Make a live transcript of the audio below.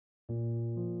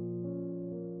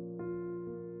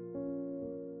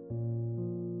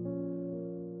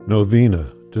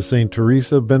Novena to Saint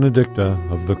Teresa Benedicta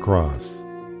of the Cross.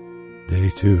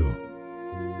 Day 2.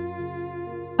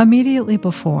 Immediately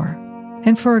before,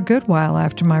 and for a good while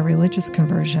after my religious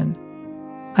conversion,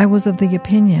 I was of the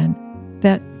opinion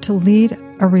that to lead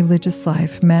a religious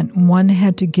life meant one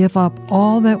had to give up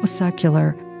all that was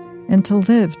secular and to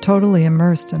live totally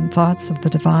immersed in thoughts of the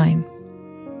divine.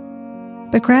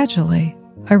 But gradually,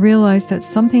 I realized that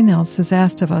something else is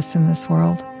asked of us in this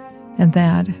world, and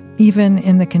that, even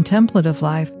in the contemplative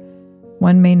life,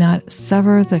 one may not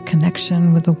sever the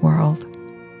connection with the world.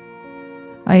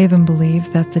 I even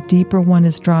believe that the deeper one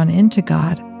is drawn into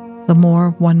God, the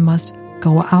more one must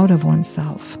go out of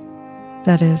oneself.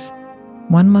 That is,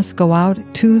 one must go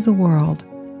out to the world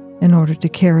in order to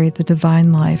carry the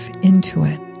divine life into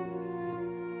it.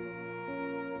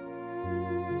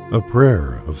 A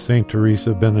prayer of Saint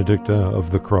Teresa Benedicta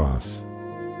of the Cross.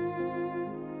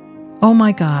 O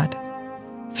my God,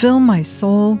 fill my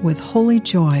soul with holy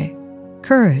joy,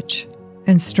 courage,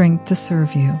 and strength to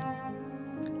serve you.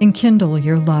 Enkindle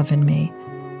your love in me,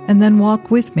 and then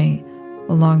walk with me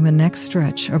along the next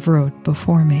stretch of road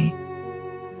before me.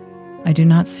 I do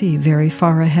not see very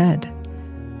far ahead,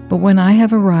 but when I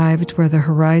have arrived where the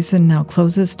horizon now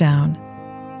closes down,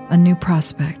 a new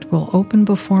prospect will open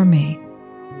before me,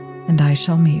 and I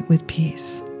shall meet with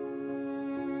peace.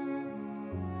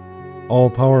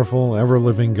 All-powerful,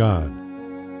 ever-living God,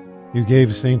 you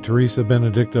gave Saint Teresa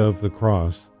Benedicta of the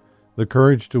Cross the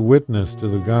courage to witness to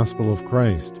the gospel of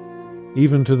Christ,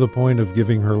 even to the point of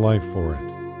giving her life for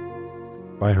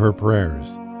it. By her prayers,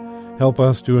 help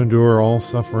us to endure all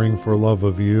suffering for love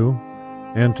of you,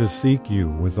 and to seek you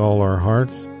with all our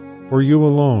hearts, for you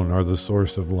alone are the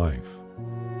source of life.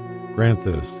 Grant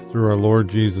this through our Lord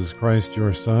Jesus Christ,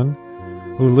 your Son,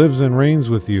 who lives and reigns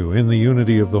with you in the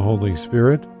unity of the Holy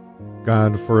Spirit,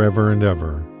 God forever and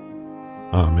ever.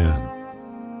 Amen.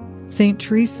 Saint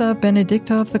Teresa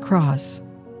Benedicta of the Cross,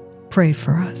 pray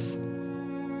for us.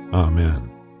 Amen.